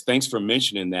is. Thanks for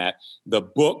mentioning that. The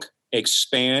book,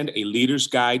 Expand, A Leader's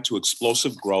Guide to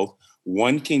Explosive Growth.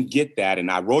 One can get that,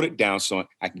 and I wrote it down so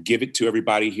I can give it to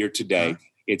everybody here today.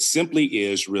 It simply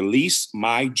is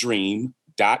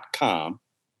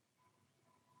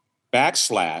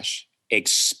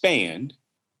releasemydream.com/expand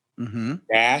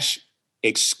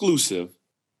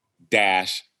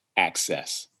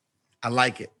 -exclusive-access. I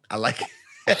like it.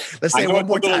 Let's say it one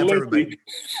more time for everybody.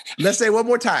 Let's say it one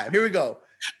more time. Here we go.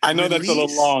 I know that's a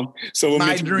little long. So we'll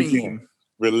my dream.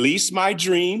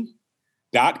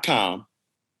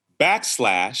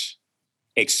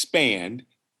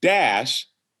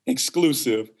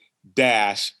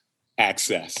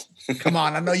 Come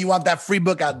on, I know you want that free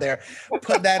book out there.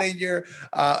 Put that in your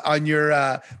on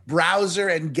your browser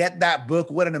and get that book.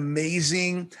 What an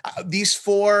amazing these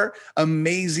four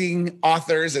amazing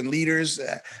authors and leaders,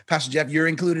 Pastor Jeff, you're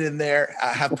included in there,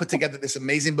 have put together this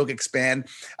amazing book, Expand.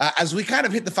 As we kind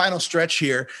of hit the final stretch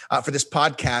here for this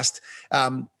podcast,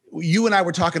 you and I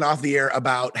were talking off the air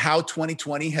about how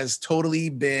 2020 has totally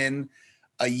been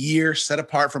a year set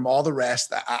apart from all the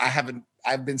rest.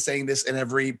 I've been saying this in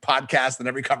every podcast and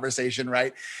every conversation,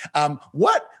 right?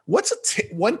 What's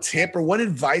one tip or one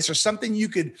advice or something you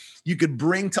could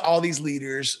bring to all these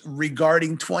leaders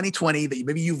regarding 2020 that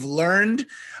maybe you've learned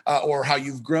or how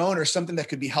you've grown, or something that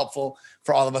could be helpful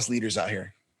for all of us leaders out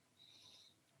here?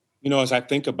 As I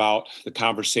think about the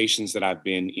conversations that I've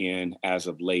been in as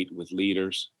of late with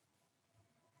leaders,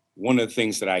 one of the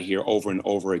things that I hear over and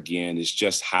over again is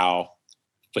just how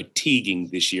fatiguing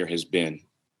this year has been.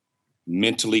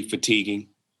 Mentally fatiguing,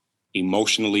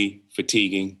 emotionally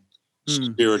fatiguing,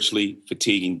 spiritually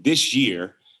fatiguing. This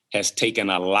year has taken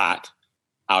a lot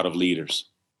out of leaders.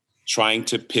 Trying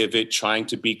to pivot, trying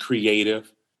to be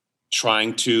creative,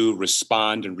 trying to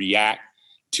respond and react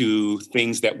to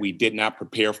things that we did not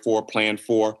prepare for, plan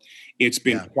for. It's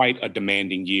been quite a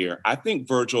demanding year. I think,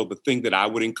 Virgil, the thing that I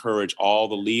would encourage all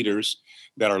the leaders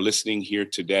that are listening here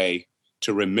today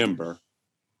to remember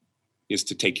is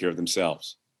to take care of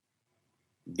themselves.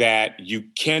 That you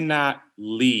cannot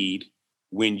lead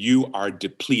when you are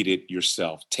depleted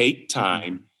yourself. Take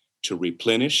time to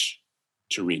replenish,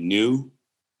 to renew,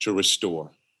 to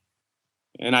restore.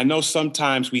 And I know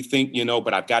sometimes we think,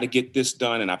 but I've got to get this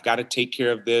done and I've got to take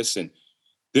care of this. And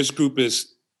this group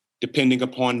is depending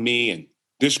upon me and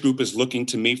this group is looking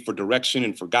to me for direction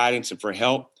and for guidance and for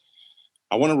help.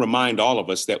 I want to remind all of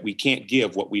us that we can't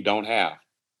give what we don't have.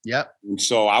 Yep. And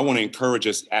so I want to encourage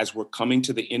us as we're coming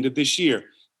to the end of this year,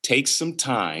 take some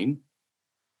time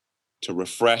to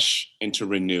refresh and to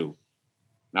renew.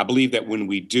 And I believe that when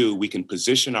we do, we can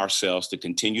position ourselves to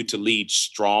continue to lead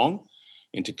strong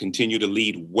and to continue to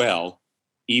lead well,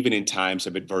 even in times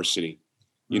of adversity.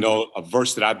 A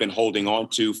verse that I've been holding on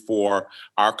to for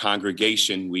our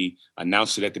congregation, we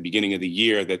announced it at the beginning of the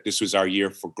year that this was our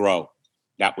year for grow.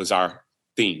 That was our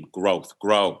theme, growth,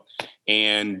 grow.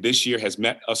 And this year has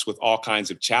met us with all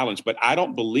kinds of challenge, but I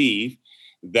don't believe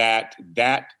that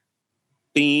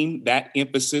theme, that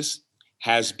emphasis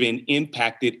has been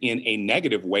impacted in a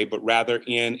negative way, but rather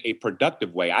in a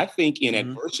productive way. I think in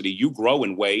adversity, you grow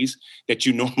in ways that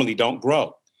you normally don't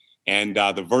grow. And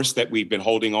the verse that we've been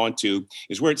holding on to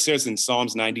is where it says in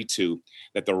Psalms 92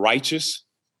 that the righteous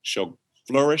shall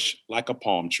flourish like a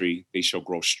palm tree. They shall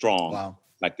grow strong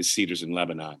like the cedars in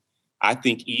Lebanon. I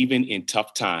think even in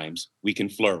tough times, we can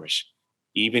flourish.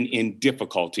 Even in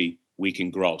difficulty, we can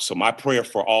grow. So my prayer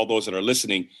for all those that are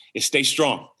listening is stay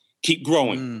strong, keep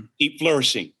growing, keep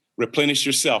flourishing, replenish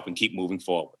yourself, and keep moving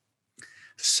forward.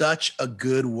 Such a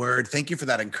good word. Thank you for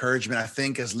that encouragement. I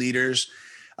think as leaders,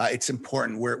 it's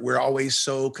important. We're always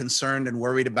so concerned and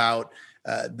worried about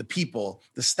the people,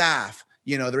 the staff,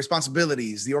 the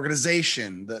responsibilities, the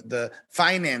organization, the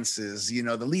finances, the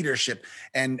leadership.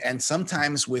 And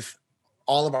sometimes with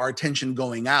all of our attention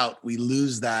going out, we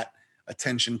lose that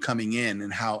attention coming in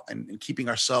and how and keeping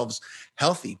ourselves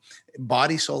healthy,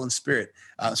 body, soul, and spirit.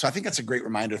 So I think that's a great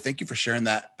reminder. Thank you for sharing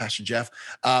that, Pastor Jeff.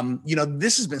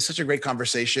 This has been such a great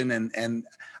conversation, and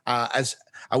as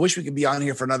I wish we could be on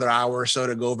here for another hour or so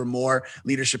to go over more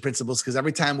leadership principles, because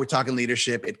every time we're talking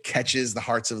leadership, it catches the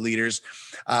hearts of leaders.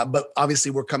 But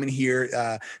obviously, we're coming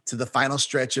here to the final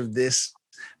stretch of this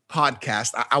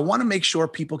podcast. I want to make sure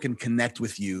people can connect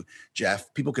with you,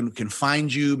 Jeff. People can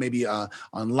find you maybe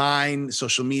online,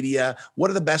 social media. What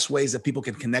are the best ways that people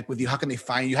can connect with you? How can they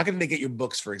find you? How can they get your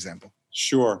books, for example?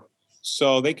 Sure.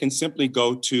 So they can simply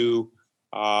go to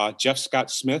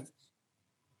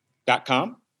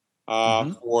jeffscottsmith.com.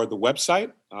 For the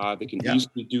website. They can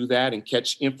easily do that and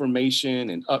catch information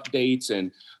and updates,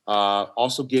 and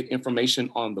also get information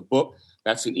on the book.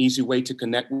 That's an easy way to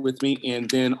connect with me. And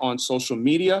then on social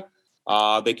media,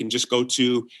 they can just go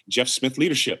to Jeff Smith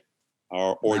Leadership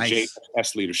or nice.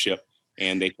 JS Leadership,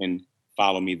 and they can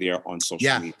follow me there on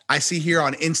social media. I see here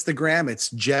on Instagram, it's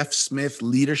Jeff Smith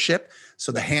Leadership. So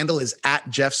the handle is at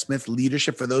Jeff Smith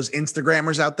Leadership for those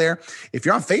Instagrammers out there. If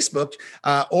you're on Facebook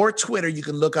or Twitter, you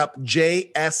can look up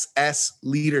JSS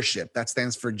Leadership. That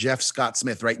stands for Jeff Scott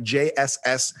Smith, right?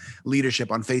 JSS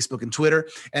Leadership on Facebook and Twitter.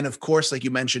 And of course, like you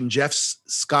mentioned,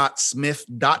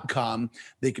 jeffscottsmith.com.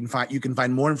 You can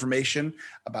find more information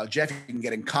about Jeff. You can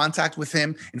get in contact with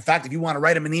him. In fact, if you want to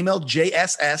write him an email,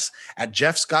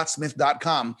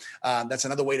 jss@jeffscottsmith.com. That's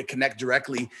another way to connect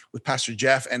directly with Pastor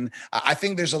Jeff. And I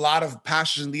think there's a lot of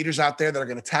pastors and leaders out there that are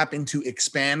going to tap into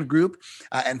Expand Group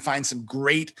and find some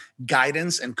great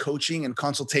guidance and coaching and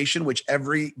consultation, which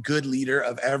every good leader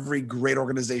of every great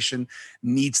organization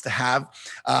needs to have.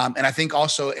 And I think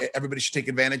also everybody should take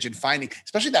advantage in finding,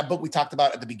 especially that book we talked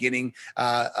about at the beginning,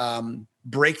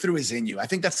 Breakthrough is in You. I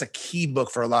think that's a key book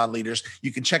for a lot of leaders.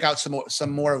 You can check out some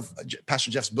more of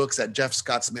Pastor Jeff's books at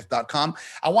jeffscottsmith.com.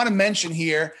 I want to mention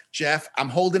here, Jeff, I'm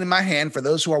holding in my hand for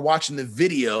those who are watching the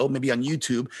video, maybe on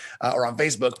YouTube or on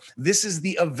Facebook. This is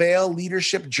the Avail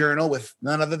Leadership Journal with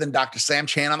none other than Dr. Sam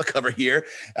Chan on the cover here.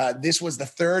 This was the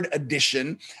 3rd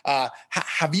edition.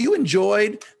 Have you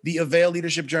enjoyed the Avail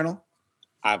Leadership Journal?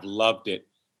 I've loved it.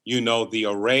 The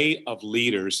array of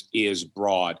leaders is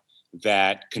broad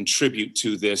that contribute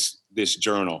to this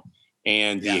journal,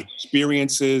 and the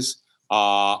experiences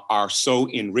are so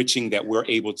enriching that we're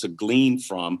able to glean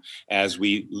from as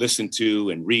we listen to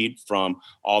and read from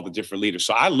all the different leaders.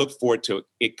 So I look forward to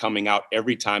it coming out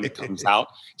every time it comes out,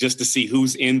 just to see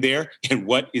who's in there and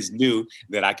what is new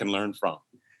that I can learn from.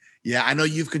 Yeah, I know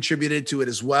you've contributed to it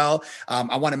as well.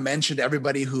 I want to mention to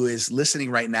everybody who is listening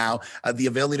right now, the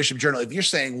Avail Leadership Journal. If you're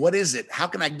saying, what is it? How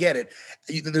can I get it?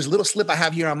 There's a little slip I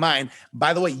have here on mine.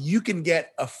 By the way, you can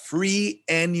get a free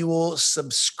annual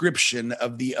subscription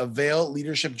of the Avail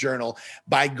Leadership Journal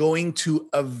by going to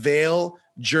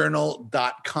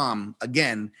availjournal.com.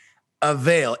 Again,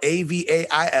 Avail,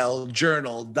 AVAIL,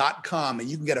 journal.com. And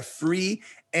you can get a free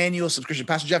annual subscription.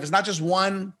 Pastor Jeff, it's not just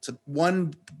one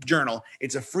journal.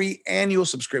 It's a free annual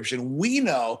subscription. We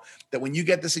know that when you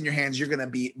get this in your hands, you're going to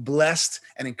be blessed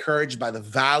and encouraged by the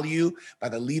value, by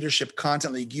the leadership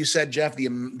content. Like you said, Jeff, the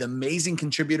amazing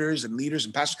contributors and leaders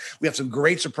and pastors. We have some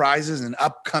great surprises and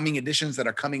upcoming editions that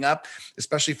are coming up,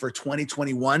 especially for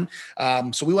 2021.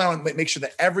 So we want to make sure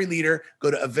that every leader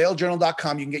go to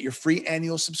availjournal.com. You can get your free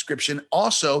annual subscription.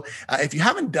 Also, if you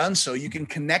haven't done so, you can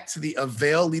connect to the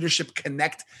Avail Leadership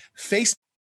Connect Facebook.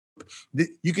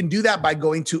 You can do that by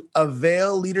going to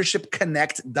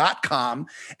availleadershipconnect.com,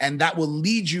 and that will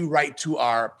lead you right to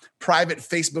our private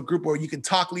Facebook group where you can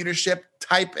talk leadership,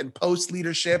 type and post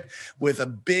leadership with a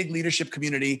big leadership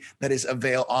community that is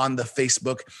Avail on the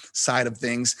Facebook side of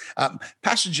things.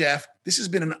 Pastor Jeff, this has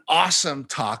been an awesome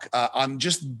talk on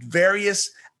just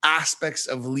various aspects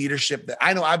of leadership that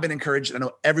I know I've been encouraged. I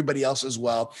know everybody else as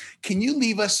well. Can you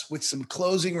leave us with some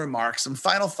closing remarks, some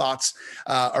final thoughts,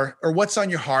 or what's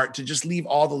on your heart to just leave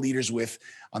all the leaders with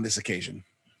on this occasion?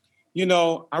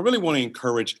 I really want to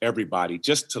encourage everybody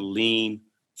just to lean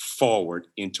forward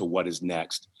into what is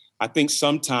next. I think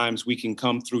sometimes we can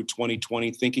come through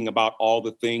 2020 thinking about all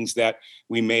the things that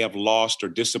we may have lost or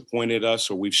disappointed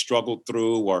us or we've struggled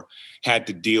through or had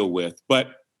to deal with.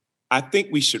 But I think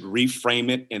we should reframe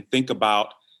it and think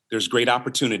about there's great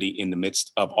opportunity in the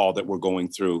midst of all that we're going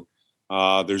through.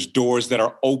 There's doors that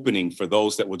are opening for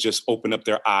those that will just open up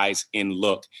their eyes and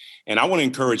look. And I want to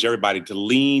encourage everybody to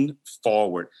lean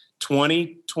forward.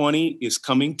 2020 is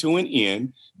coming to an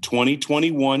end.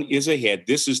 2021 is ahead.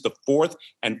 This is the 4th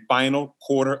and final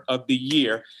quarter of the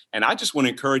year. And I just want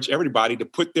to encourage everybody to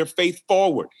put their faith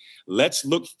forward. Let's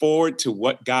look forward to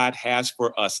what God has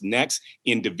for us next,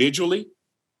 individually,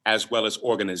 as well as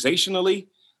organizationally,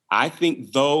 I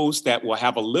think those that will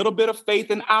have a little bit of faith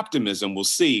and optimism will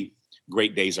see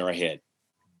great days are ahead.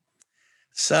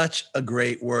 Such a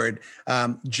great word.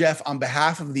 Jeff, on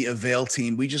behalf of the Avail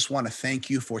team, we just want to thank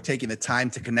you for taking the time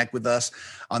to connect with us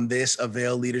on this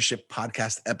Avail Leadership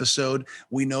Podcast episode.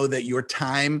 We know that your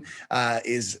time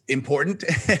is important.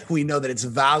 We know that it's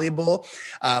valuable,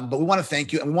 but we want to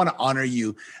thank you and we want to honor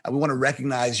you. We want to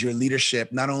recognize your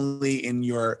leadership, not only in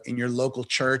your local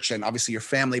church and obviously your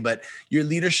family, but your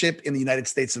leadership in the United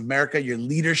States of America, your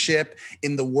leadership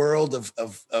in the world of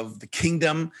the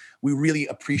kingdom. We really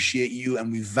appreciate you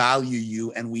and we value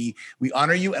you and we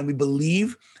honor you and we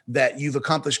believe that you've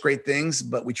accomplished great things,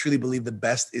 but we truly believe the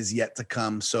best is yet to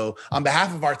come. So on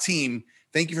behalf of our team,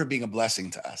 thank you for being a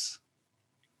blessing to us.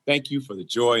 Thank you for the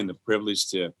joy and the privilege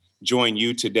to join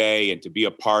you today and to be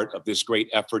a part of this great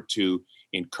effort to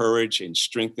encourage and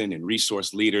strengthen and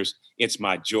resource leaders. It's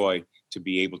my joy to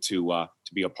be able to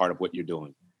be a part of what you're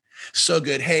doing. So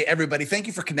good. Hey, everybody, thank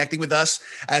you for connecting with us.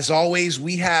 As always,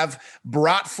 we have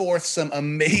brought forth some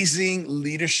amazing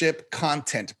leadership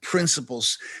content,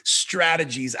 principles,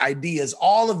 strategies, ideas.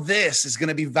 All of this is going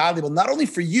to be valuable, not only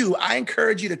for you. I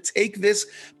encourage you to take this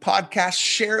podcast,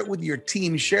 share it with your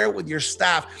team, share it with your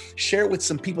staff, share it with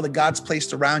some people that God's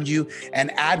placed around you, and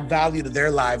add value to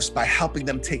their lives by helping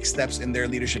them take steps in their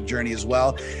leadership journey as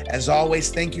well. As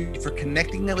always, thank you for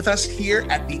connecting with us here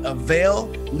at the Avail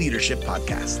Leadership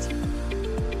Podcast.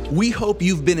 We hope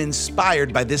you've been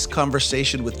inspired by this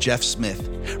conversation with Jeff Smith.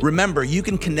 Remember, you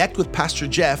can connect with Pastor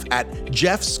Jeff at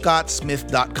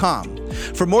jeffscottsmith.com.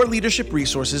 For more leadership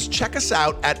resources, check us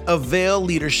out at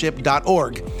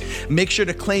availleadership.org. Make sure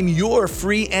to claim your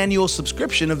free annual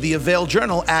subscription of the Avail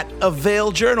Journal at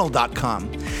availjournal.com.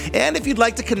 And if you'd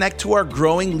like to connect to our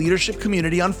growing leadership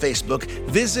community on Facebook,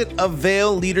 visit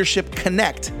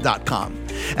availleadershipconnect.com.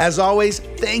 As always,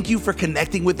 thank you for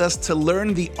connecting with us to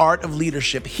learn the art of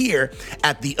leadership here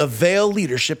at the Avail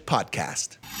Leadership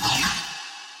Podcast.